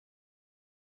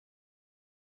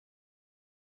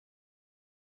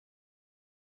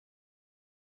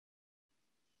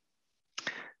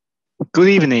Good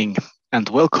evening and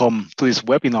welcome to this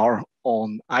webinar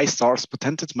on Eyestar's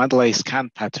patented Mandalay Scan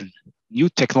Pattern, new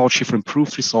technology for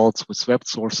improved results with Swept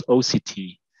Source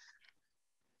OCT.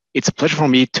 It's a pleasure for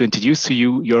me to introduce to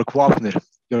you Jörg Wagner.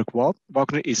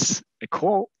 Wagner is a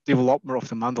co-developer of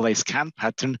the Mandalay Scan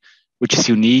Pattern, which is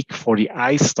unique for the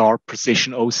Eyestar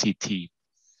Precision OCT.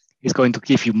 He's going to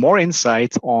give you more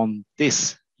insight on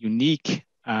this unique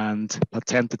and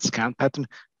patented scan pattern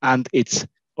and its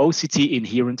OCT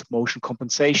inherent motion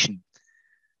compensation.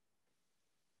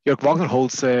 Jörg Wagner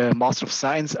holds a Master of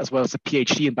Science as well as a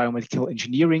PhD in biomedical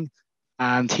engineering,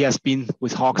 and he has been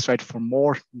with Haag-Streit for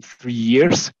more than 3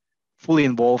 years, fully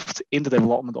involved in the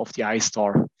development of the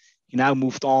Eyestar. He now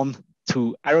moved on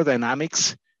to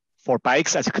aerodynamics for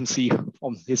bikes, as you can see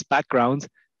from his background,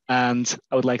 and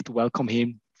I would like to welcome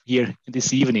him here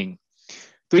this evening.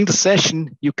 During the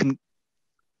session, you can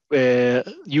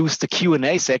use the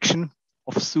Q&A section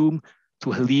of Zoom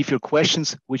to leave your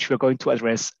questions, which we're going to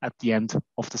address at the end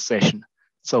of the session.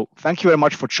 So thank you very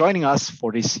much for joining us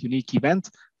for this unique event.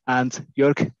 And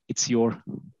Jörg, it's your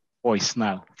voice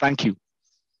now. Thank you.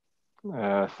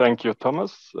 Thank you,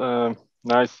 Thomas.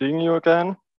 Nice seeing you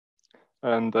again.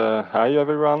 And hi,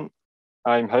 everyone.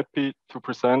 I'm happy to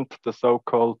present the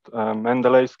so-called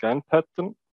Mandalay Scan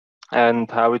Pattern and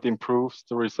how it improves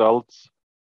the results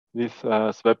with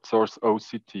Swept Source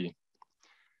OCT.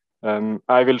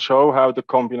 I will show how the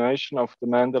combination of the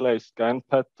Mandalay Scan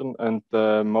Pattern and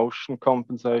the motion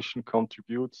compensation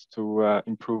contributes to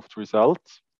improved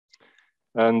results.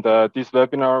 And this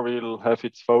webinar will have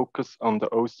its focus on the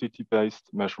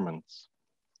OCT-based measurements.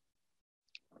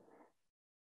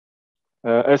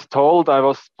 As told, I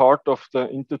was part of the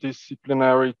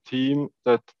interdisciplinary team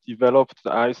that developed the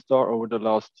Eyestar over the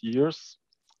last years,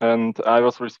 and I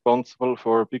was responsible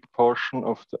for a big portion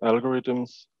of the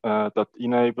algorithms that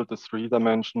enable the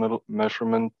three-dimensional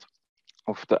measurement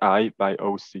of the eye by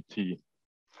OCT.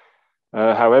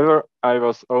 However, I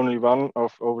was only one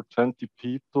of over 20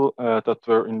 people that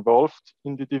were involved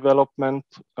in the development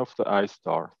of the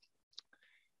Eyestar.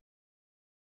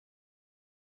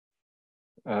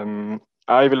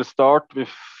 I will start with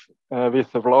a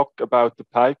vlog about the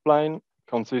pipeline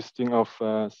consisting of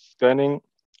scanning,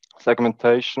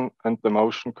 segmentation, and the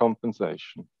motion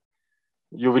compensation.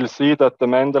 You will see that the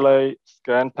Mandalay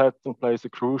Scan Pattern plays a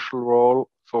crucial role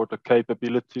for the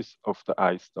capabilities of the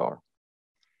Eyestar.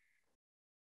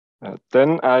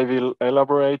 Then I will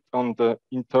elaborate on the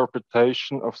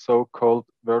interpretation of so-called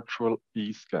virtual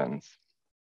B-scans.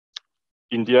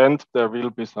 In the end, there will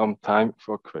be some time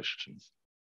for questions.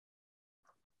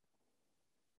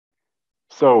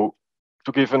 So,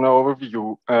 to give an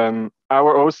overview,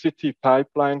 our OCT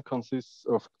pipeline consists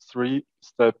of 3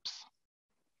 steps: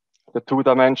 the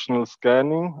two-dimensional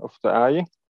scanning of the eye,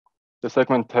 the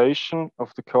segmentation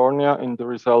of the cornea in the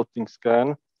resulting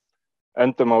scan,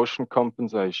 and the motion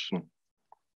compensation.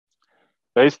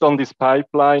 Based on this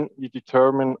pipeline, we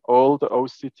determine all the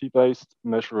OCT-based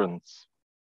measurements.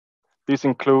 This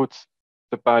includes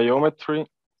the biometry,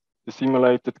 the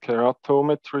simulated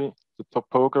keratometry, the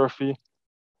topography,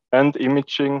 and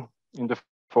imaging in the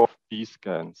form of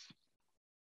B-scans.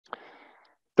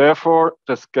 Therefore,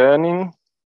 the scanning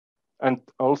and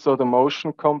also the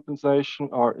motion compensation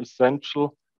are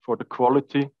essential for the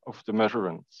quality of the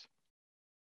measurements.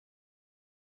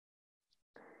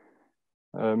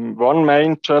 One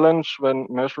main challenge when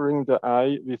measuring the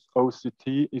eye with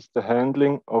OCT is the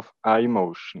handling of eye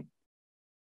motion.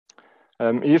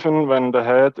 Even when the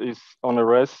head is on a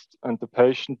rest and the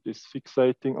patient is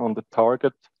fixating on the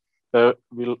target, there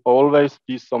will always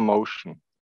be some motion.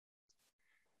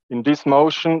 In this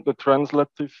motion, the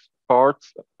translative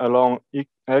parts along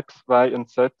X, Y, and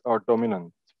Z are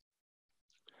dominant.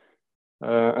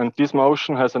 And this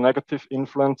motion has a negative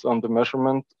influence on the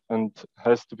measurement and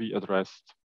has to be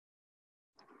addressed.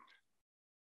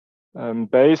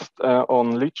 Based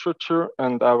on literature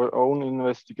and our own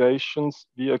investigations,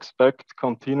 we expect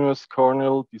continuous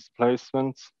corneal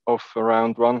displacements of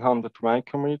around 100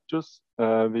 micrometers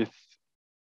with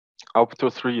up to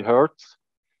 3 Hertz,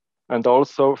 and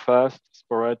also fast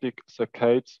sporadic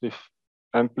saccades with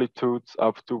amplitudes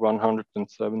up to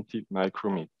 170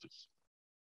 micrometers.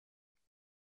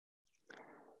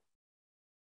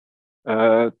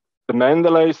 The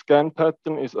Mandalay Scan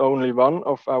Pattern is only one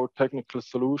of our technical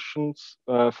solutions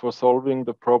for solving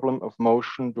the problem of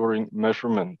motion during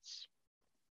measurements.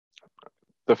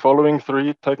 The following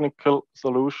 3 technical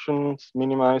solutions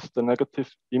minimize the negative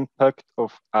impact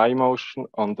of eye motion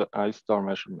on the Eyestar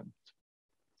measurement.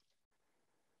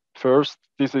 First,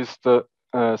 this is the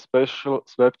special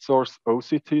Swept Source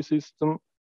OCT system,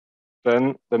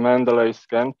 then the Mandalay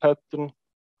Scan Pattern,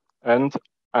 and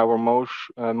our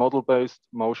model-based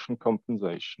motion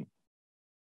compensation.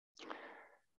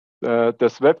 The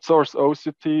Swept Source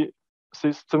OCT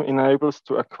system enables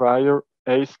to acquire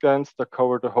A scans that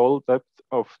cover the whole depth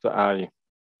of the eye.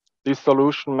 This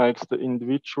solution makes the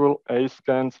individual A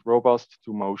scans robust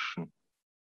to motion.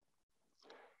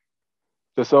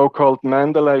 The so-called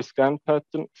Mandalay Scan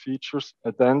Pattern features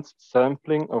a dense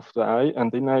sampling of the eye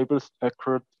and enables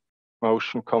accurate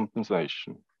motion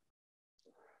compensation.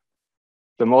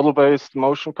 The model-based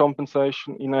motion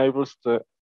compensation enables the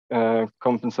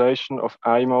compensation of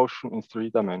eye motion in 3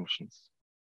 dimensions.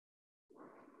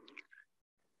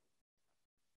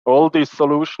 All these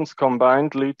solutions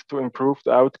combined lead to improved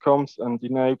outcomes and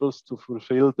enables to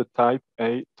fulfill the Type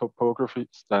A topography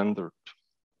standard.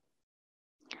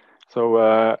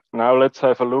 So now let's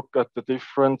have a look at the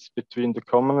difference between the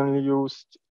commonly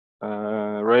used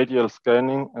radial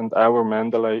scanning and our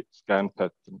Mandalay scan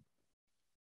pattern.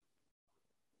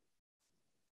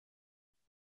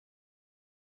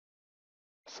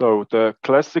 So the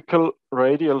classical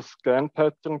radial scan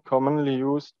pattern commonly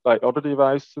used by other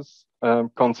devices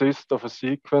consists of a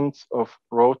sequence of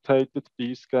rotated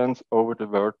B scans over the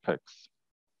vertex,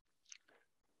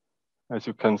 as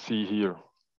you can see here.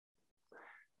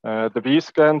 The B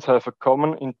scans have a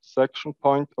common intersection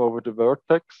point over the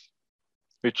vertex,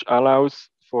 which allows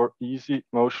for easy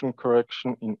motion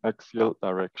correction in axial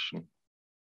direction.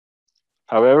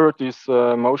 However, this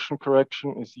motion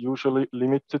correction is usually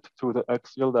limited to the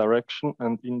axial direction,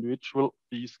 and individual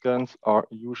B scans are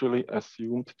usually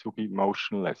assumed to be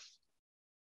motionless.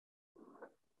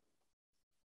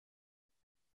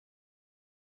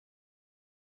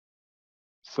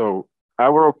 So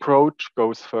our approach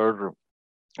goes further.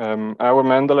 Our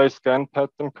Mandalay scan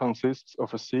pattern consists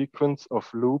of a sequence of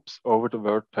loops over the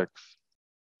vertex.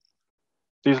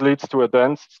 This leads to a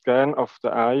dense scan of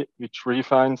the eye, which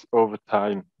refines over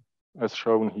time, as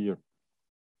shown here.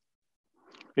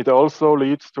 It also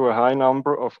leads to a high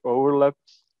number of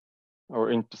overlaps or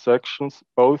intersections,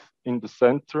 both in the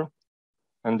center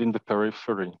and in the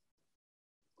periphery.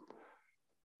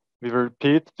 We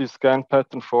repeat this scan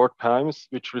pattern 4 times,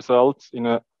 which results in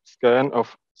a scan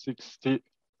of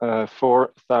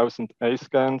 64,000 A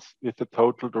scans with a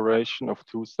total duration of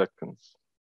 2 seconds.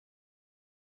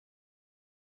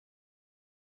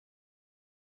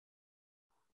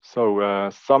 So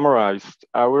summarized,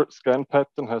 our scan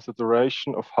pattern has a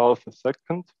duration of half a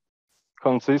second,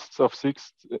 consists of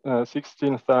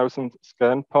 16,000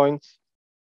 scan points,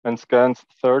 and scans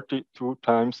 32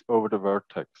 times over the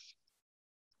vertex.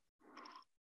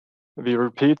 We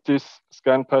repeat this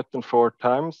scan pattern 4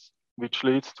 times, which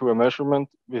leads to a measurement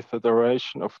with a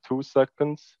duration of 2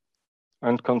 seconds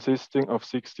and consisting of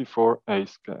 64 A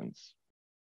scans.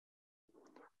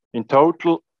 In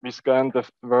total, we scan the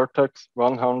vertex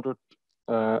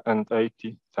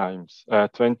 180 times,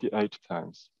 28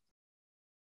 times.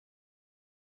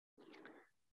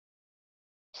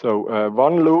 So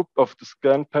one loop of the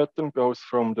scan pattern goes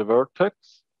from the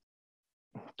vertex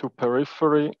to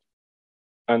periphery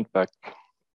and back.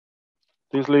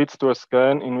 This leads to a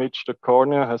scan in which the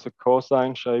cornea has a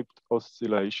cosine-shaped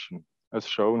oscillation, as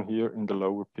shown here in the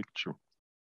lower picture.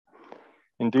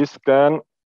 In this scan,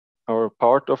 or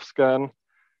part of scan,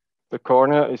 the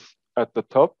cornea is at the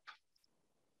top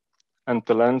and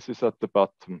the lens is at the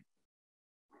bottom.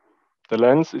 The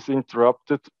lens is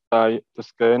interrupted by the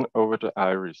scan over the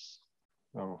iris.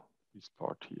 Oh, this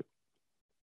part here.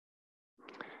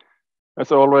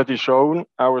 As already shown,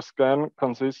 our scan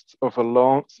consists of a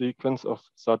long sequence of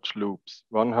such loops,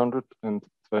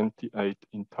 128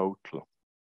 in total.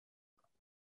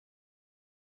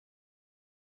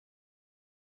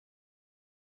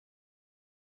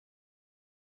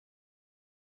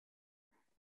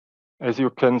 As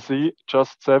you can see,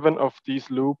 just 7 of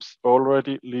these loops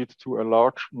already lead to a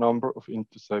large number of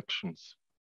intersections.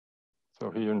 So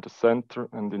here in the center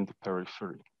and in the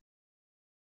periphery.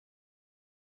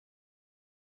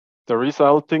 The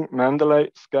resulting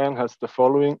Mandalay scan has the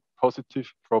following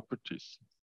positive properties.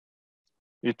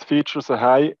 It features a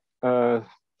high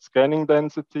scanning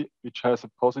density, which has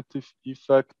a positive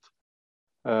effect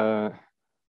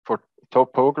for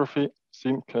topography,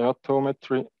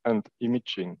 symptometry, and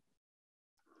imaging.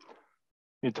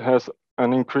 It has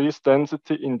an increased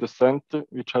density in the center,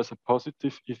 which has a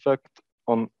positive effect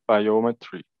on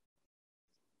biometry.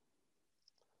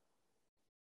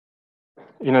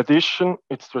 In addition,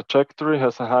 its trajectory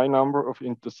has a high number of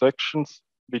intersections,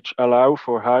 which allow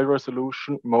for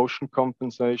high-resolution motion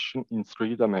compensation in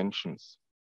 3 dimensions.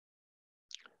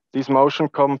 This motion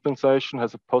compensation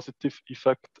has a positive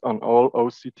effect on all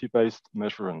OCT-based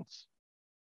measurements.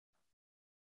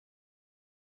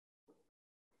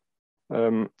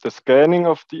 The scanning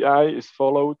of the eye is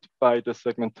followed by the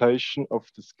segmentation of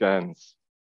the scans.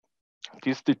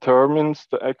 This determines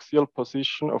the axial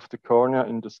position of the cornea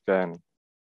in the scan.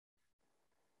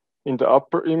 In the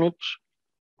upper image,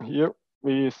 here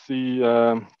we see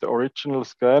the original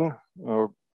scan,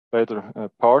 or better,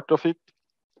 part of it.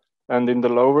 And in the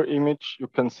lower image, you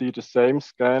can see the same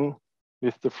scan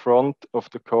with the front of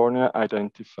the cornea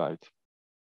identified.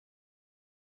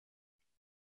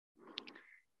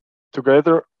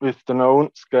 Together with the known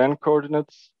scan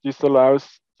coordinates, this allows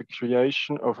the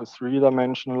creation of a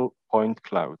three-dimensional point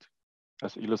cloud,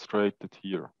 as illustrated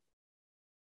here.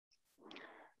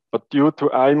 But due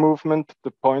to eye movement,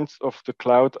 the points of the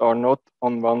cloud are not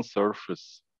on one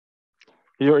surface.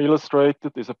 Here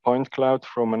illustrated is a point cloud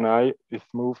from an eye with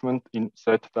movement in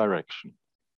Z direction.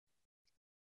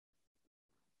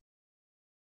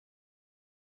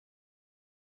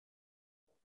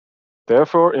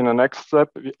 Therefore, in the next step,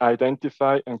 we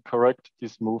identify and correct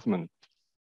this movement.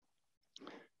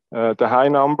 The high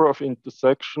number of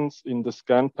intersections in the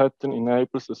scan pattern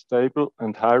enables a stable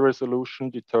and high-resolution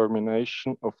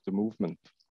determination of the movement.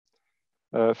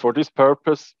 For this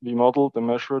purpose, we model the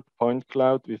measured point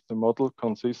cloud with the model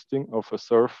consisting of a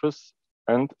surface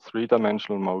and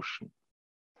three-dimensional motion.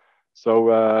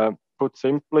 So, put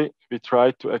simply, we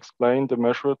try to explain the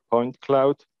measured point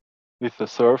cloud with a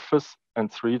surface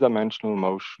and three-dimensional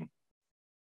motion.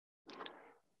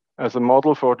 As a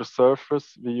model for the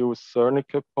surface, we use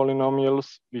Zernike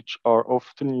polynomials, which are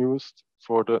often used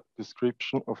for the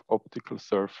description of optical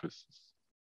surfaces.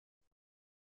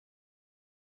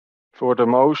 For the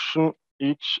motion,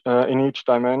 in each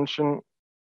dimension,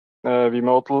 we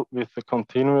model with a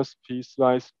continuous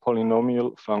piecewise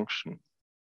polynomial function.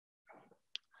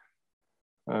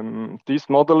 This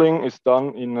modeling is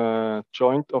done in a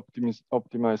joint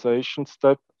optimization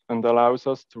step and allows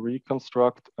us to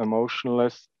reconstruct a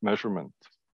motionless measurement,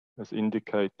 as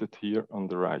indicated here on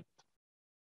the right.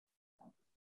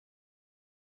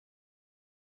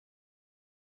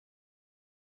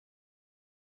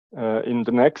 In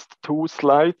the next two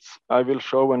slides, I will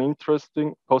show an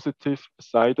interesting positive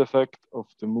side effect of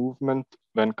the movement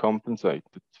when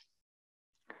compensated.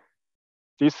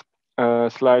 This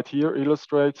slide here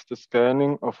illustrates the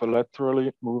scanning of a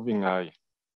laterally moving eye.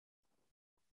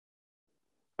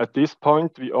 At this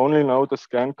point, we only know the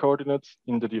scan coordinates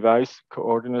in the device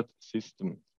coordinate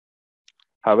system.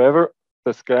 However,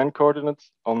 the scan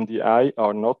coordinates on the eye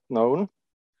are not known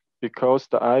because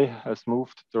the eye has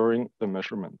moved during the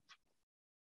measurement.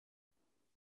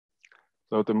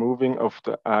 So the moving of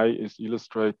the eye is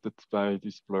illustrated by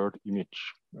this blurred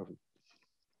image of it.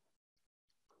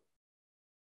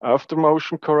 After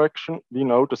motion correction, we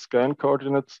know the scan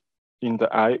coordinates in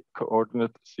the eye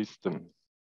coordinate system.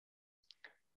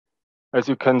 As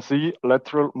you can see,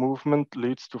 lateral movement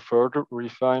leads to further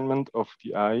refinement of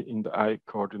the eye in the eye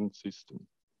coordinate system.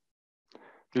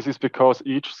 This is because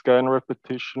each scan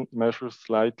repetition measures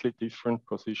slightly different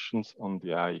positions on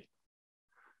the eye.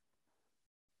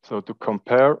 So to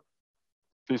compare,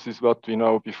 this is what we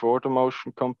know before the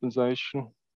motion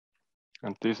compensation.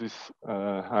 And this is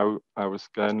how our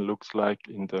scan looks like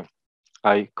in the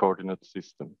eye coordinate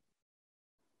system.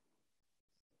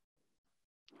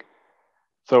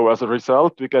 So as a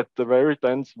result, we get the very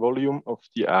dense volume of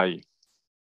the eye.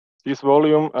 This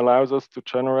volume allows us to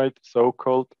generate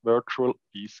so-called virtual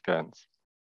B scans.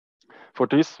 For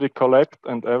this, we collect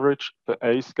and average the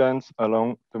A scans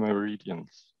along the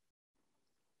meridians.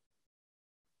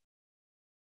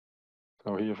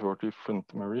 So here for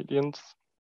different meridians.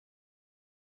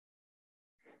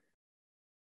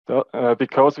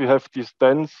 Because we have this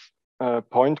dense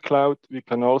point cloud, we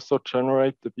can also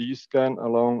generate the B scan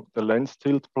along the lens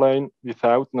tilt plane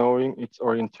without knowing its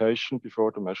orientation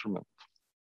before the measurement.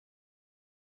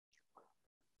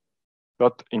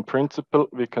 But in principle,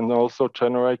 we can also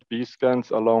generate B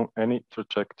scans along any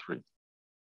trajectory.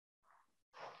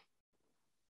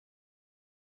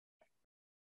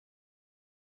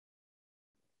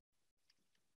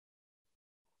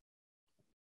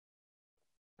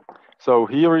 So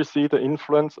here we see the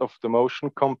influence of the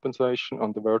motion compensation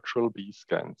on the virtual B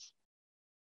scans.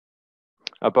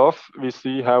 Above, we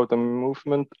see how the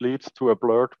movement leads to a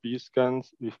blurred B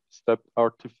scans with step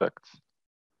artifacts.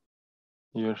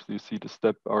 Here you see the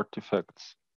step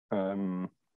artifacts on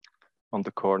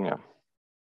the cornea.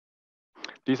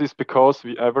 This is because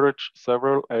we average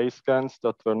several A scans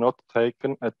that were not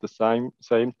taken at the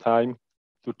same time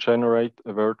to generate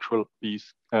a virtual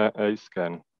A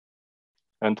scan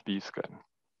and B scan.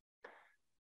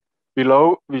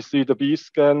 Below, we see the B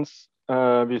scans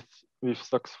with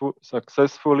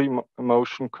successfully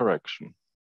motion correction.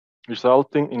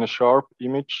 resulting in a sharp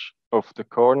image of the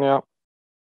cornea,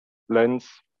 lens,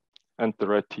 and the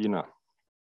retina.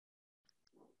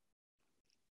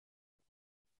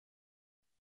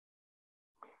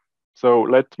 So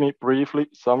let me briefly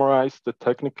summarize the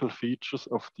technical features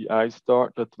of the Eyestar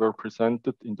that were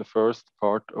presented in the first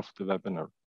part of the webinar.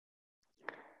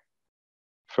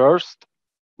 First,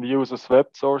 we use a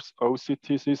Swept Source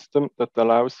OCT system that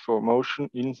allows for motion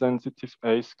insensitive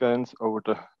eye scans over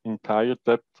the entire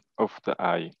depth of the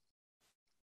eye.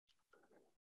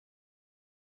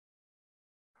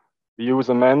 We use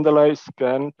a Mandalay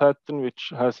Scan Pattern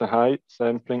which has a high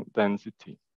sampling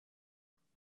density.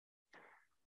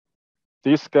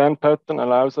 This scan pattern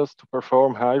allows us to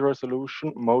perform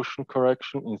high-resolution motion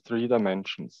correction in 3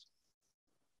 dimensions.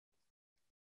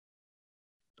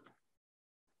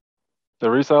 The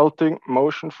resulting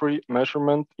motion-free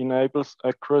measurement enables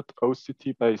accurate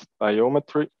OCT-based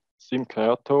biometry,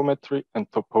 synchratometry, and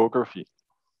topography.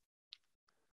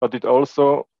 But it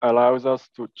also allows us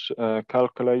to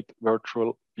calculate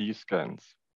virtual B-scans.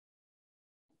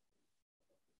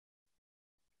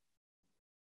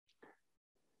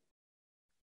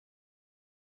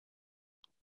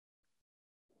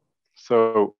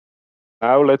 So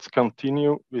now let's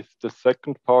continue with the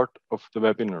second part of the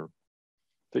webinar,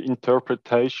 the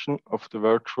interpretation of the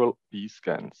virtual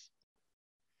B-scans.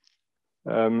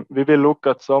 We will look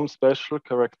at some special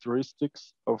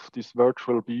characteristics of these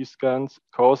virtual B-scans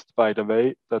caused by the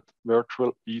way that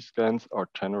virtual B-scans are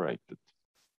generated.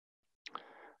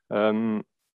 The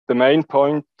main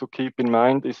point to keep in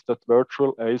mind is that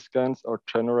virtual A scans are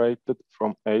generated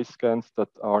from A scans that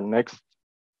are next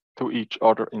to each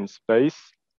other in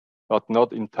space, but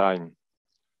not in time.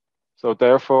 So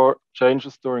therefore,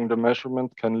 changes during the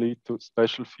measurement can lead to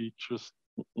special features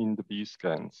in the B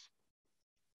scans.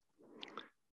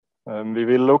 We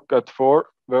will look at 4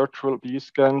 virtual B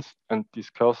scans and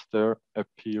discuss their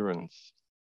appearance.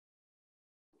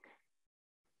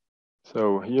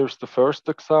 So here's the first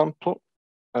example.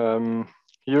 Here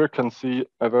you can see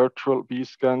a virtual B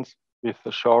scans with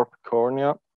a sharp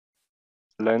cornea,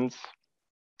 lens,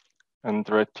 and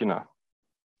retina.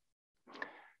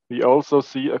 We also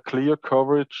see a clear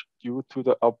coverage due to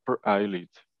the upper eyelid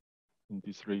in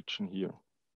this region here.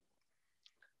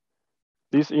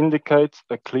 This indicates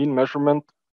a clean measurement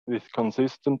with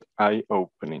consistent eye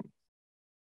opening.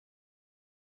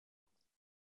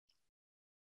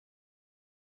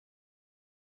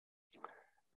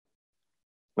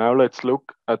 Now let's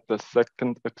look at the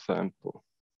second example.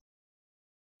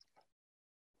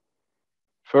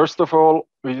 First of all,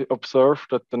 we observe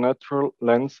that the natural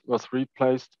lens was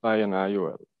replaced by an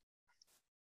IOL.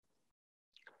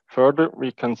 Further,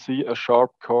 we can see a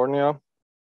sharp cornea,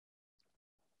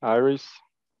 iris,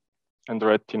 and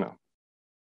retina.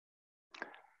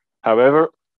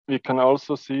 However, we can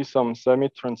also see some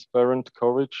semi-transparent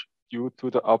coverage due to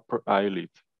the upper eyelid.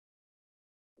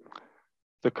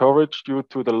 The coverage due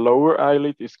to the lower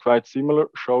eyelid is quite similar,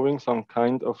 showing some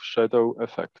kind of shadow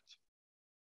effect.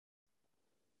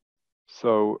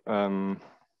 So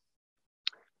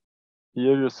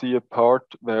here you see a part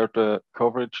where the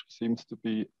coverage seems to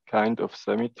be kind of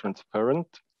semi-transparent,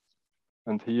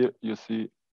 and here you see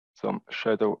some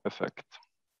shadow effect.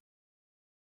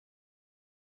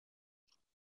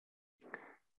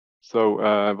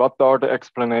 So what are the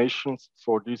explanations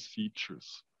for these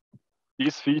features?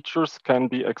 These features can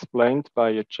be explained by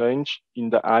a change in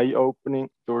the eye opening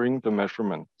during the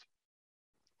measurement.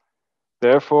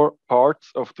 Therefore,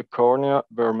 parts of the cornea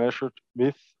were measured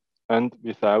with and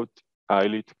without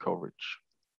eyelid coverage.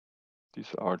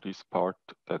 These are this part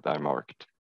that I marked.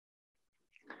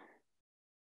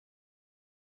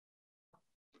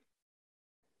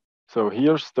 So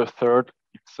here's the third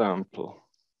example.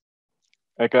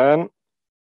 Again,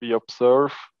 we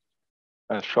observe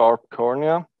a sharp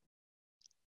cornea,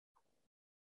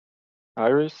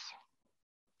 iris,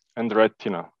 and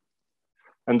retina.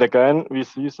 And again, we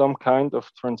see some kind of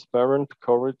transparent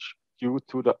coverage due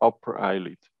to the upper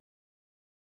eyelid.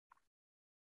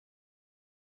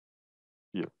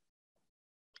 Here.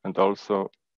 And also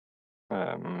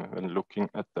when looking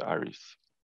at the iris.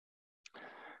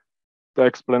 The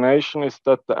explanation is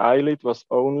that the eyelid was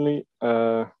only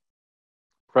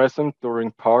present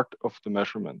during part of the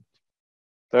measurement.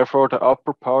 Therefore, the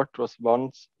upper part was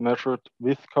once measured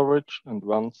with coverage and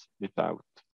once without.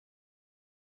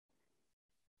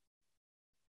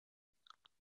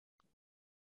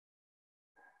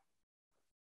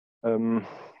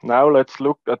 Now let's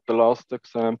look at the last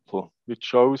example, which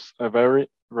shows a very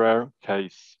rare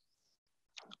case.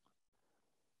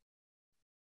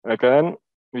 Again,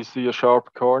 we see a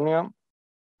sharp cornea,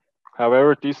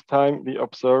 However, this time we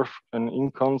observe an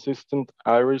inconsistent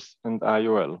iris and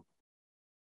IOL.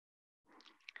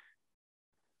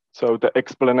 So the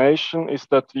explanation is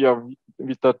that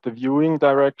that the viewing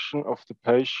direction of the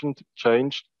patient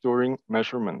changed during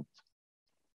measurement.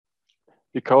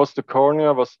 Because the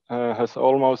cornea has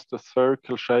almost a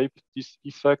spherical shape, this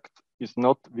effect is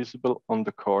not visible on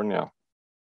the cornea.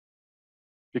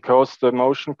 Because the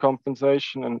motion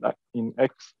compensation in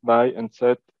X, Y, and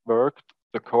Z worked,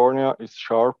 the cornea is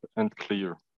sharp and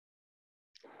clear.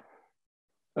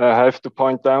 I have to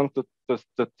point out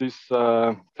that this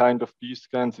kind of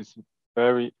B-scans is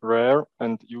very rare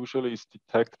and usually is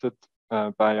detected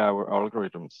by our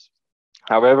algorithms.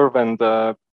 However, when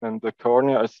the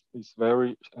cornea is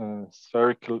very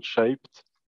spherical shaped,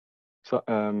 so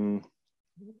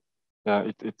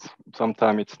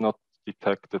sometimes it's not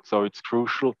detected. So it's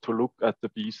crucial to look at the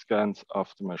B-scans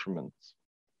after measurements.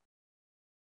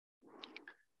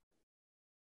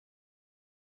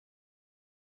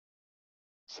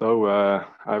 So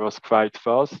I was quite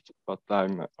fast, but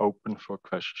I'm open for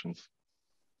questions.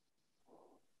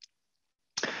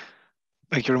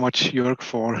 Thank you very much, Jörg,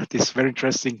 for this very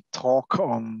interesting talk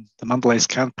on the Mandalay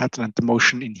Scan Pattern and the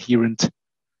motion inherent,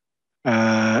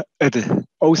 the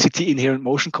OCT inherent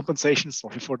motion compensation.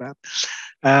 Sorry for that.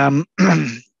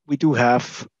 We do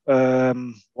have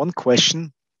one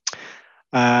question.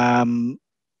 When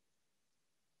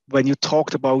you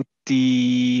talked about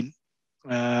the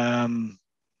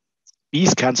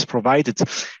B-scans provided,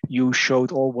 you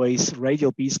showed always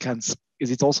radial B-scans. Is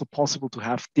it also possible to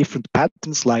have different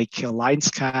patterns like a line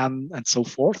scan and so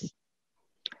forth?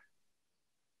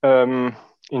 In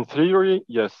theory,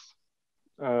 yes.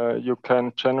 You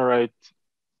can generate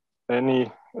any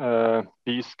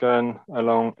B-scan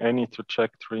along any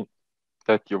trajectory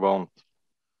that you want.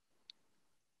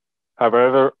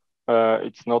 However,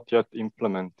 it's not yet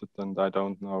implemented, and I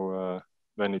don't know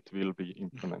when it will be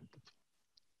implemented.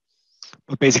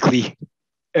 But basically,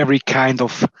 every kind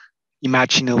of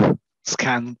imaginal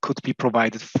scan could be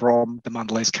provided from the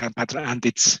Mandalay Scan Pattern and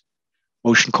its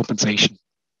motion compensation.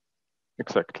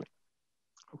 Exactly.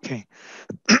 Okay.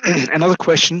 Another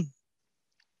question.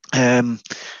 In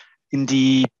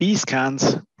the B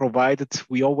scans provided,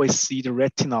 we always see the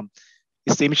retina.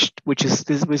 Is the image which is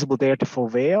visible there the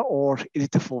fovea, or is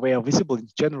it the fovea visible in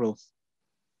general?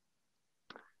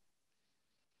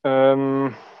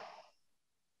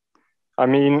 I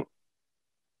mean,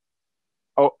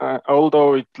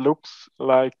 although it looks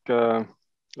like a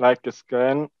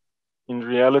scan, in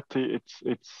reality,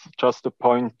 it's just a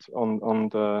point on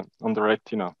the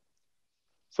retina.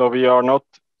 So we are not.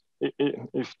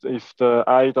 If the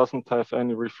eye doesn't have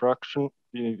any refraction,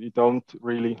 we don't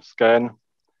really scan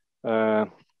the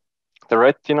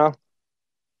retina.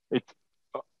 It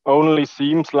only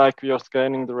seems like we are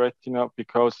scanning the retina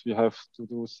because we have to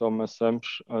do some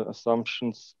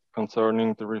assumptions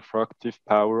concerning the refractive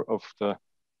power of the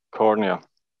cornea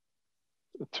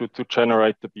to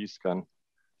generate the B-scan.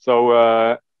 So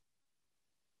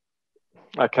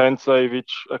I can't say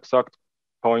which exact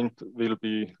point will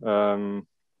be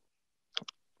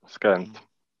scanned.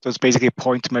 So it's basically a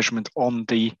point measurement on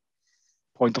the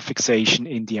point of fixation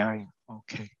in the eye.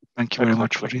 Okay, thank you very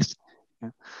much for this.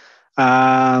 Yeah.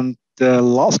 And the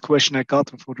last question I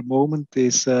got for the moment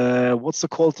is, what's the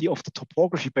quality of the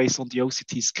topography based on the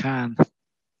OCT scan?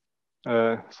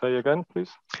 Say again, please.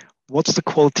 What's the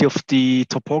quality of the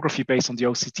topography based on the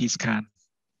OCT scan?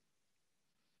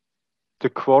 The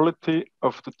quality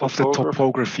of the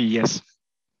topography, yes.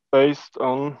 Based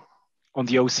on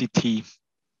the OCT.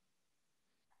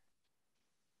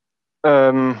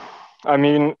 I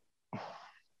mean,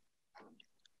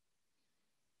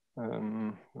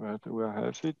 where do I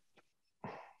have it?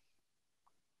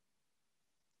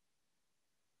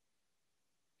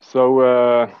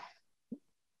 So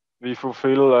we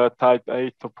fulfill type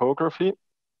A topography,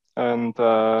 and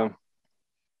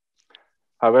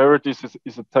however, this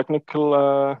is a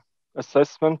technical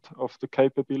assessment of the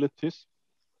capabilities.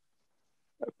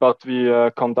 But we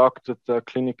conducted a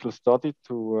clinical study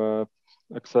to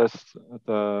assess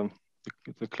the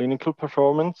clinical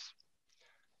performance,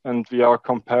 and we are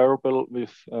comparable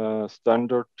with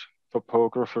standard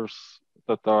topographers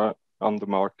that are on the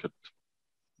market.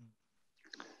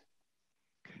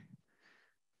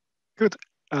 Good.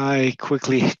 I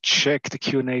quickly check the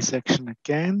Q&A section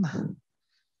again.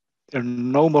 There are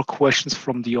no more questions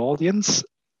from the audience.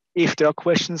 If there are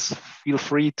questions, feel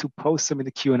free to post them in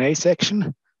the Q&A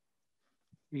section.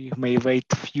 We may wait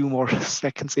a few more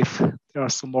seconds if there are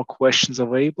some more questions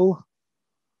available.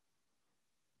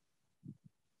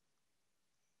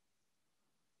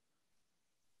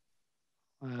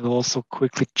 I'll also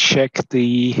quickly check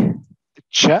the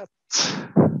chat.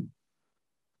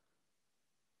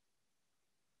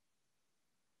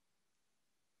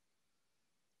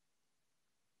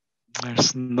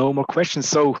 There's no more questions.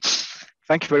 So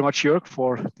thank you very much, Jörg,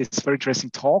 for this very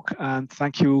interesting talk. And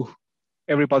thank you,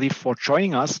 everybody, for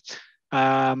joining us.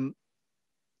 There's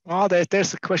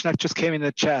a question that just came in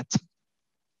the chat.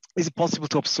 Is it possible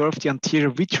to observe the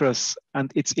anterior vitreous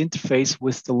and its interface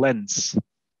with the lens?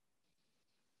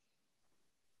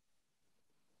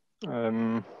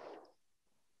 Do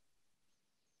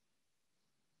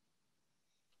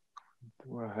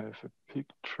I have a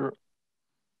picture?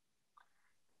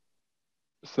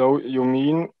 So you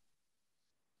mean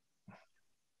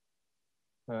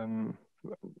that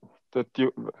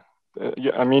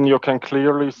I mean, you can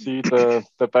clearly see the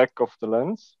back of the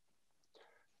lens,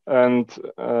 and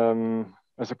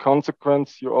as a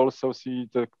consequence, you also see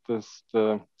the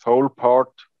whole part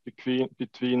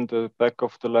between the back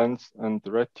of the lens and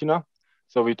the retina.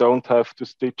 So we don't have to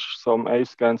stitch some A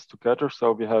scans together.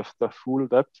 So we have the full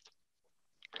depth.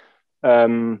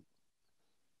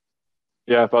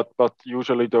 Yeah, but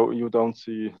usually you don't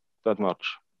see that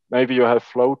much. Maybe you have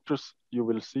floaters, you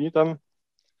will see them.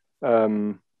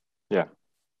 Yeah.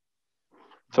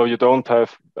 So you don't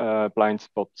have blind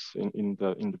spots in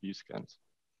the B scans.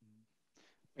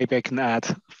 Maybe I can add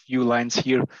a few lines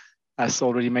here. As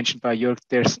already mentioned by Jörg,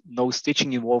 there's no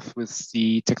stitching involved with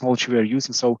the technology we are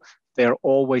using. So they're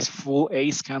always full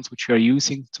A scans, which we are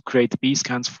using to create the B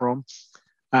scans from.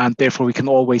 And therefore, we can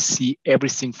always see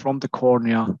everything from the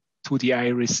cornea to the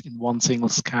iris in one single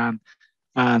scan.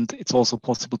 And it's also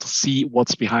possible to see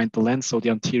what's behind the lens. So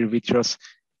the anterior vitreous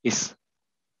is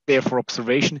there for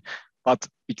observation. But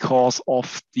because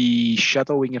of the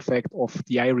shadowing effect of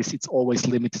the iris, it's always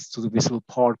limited to the visible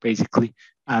part, basically.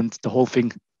 And the whole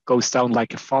thing goes down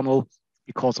like a funnel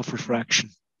because of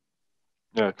refraction.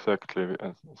 Yeah, exactly.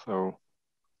 So,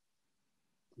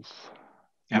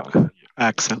 yeah,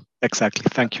 excellent. Exactly.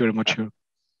 Thank you very much.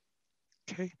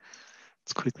 Okay,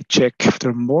 let's quickly check if there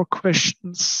are more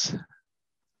questions.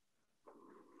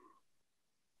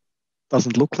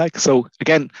 Doesn't look like. So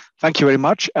again, thank you very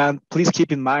much. And please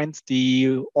keep in mind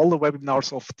all the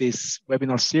webinars of this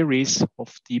webinar series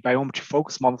of the Biometry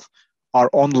Focus Month are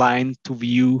online to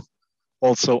view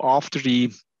also after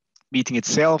the meeting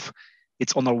itself.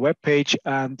 It's on our webpage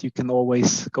and you can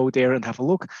always go there and have a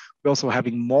look. We're also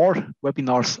having more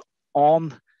webinars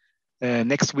on.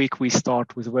 Next week, we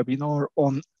start with a webinar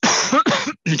on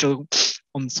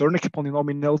Zernike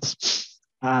polynomials,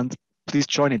 and please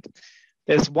join it.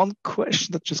 There's one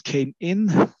question that just came in.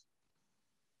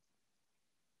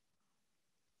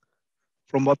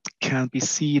 From what can be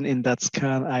seen in that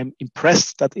scan, I'm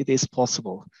impressed that it is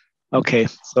possible. Okay,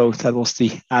 so that was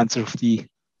the answer of the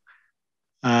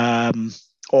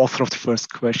author of the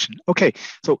first question. Okay,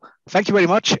 so thank you very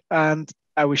much, and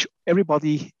I wish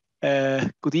everybody a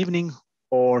good evening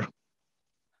or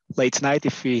late night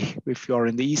if you are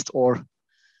in the East, or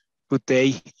good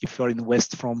day if you are in the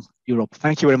West from Europe.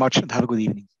 Thank you very much and have a good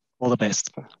evening. All the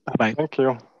best. Bye-bye. Thank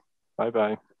you.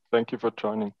 Bye-bye. Thank you for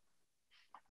joining.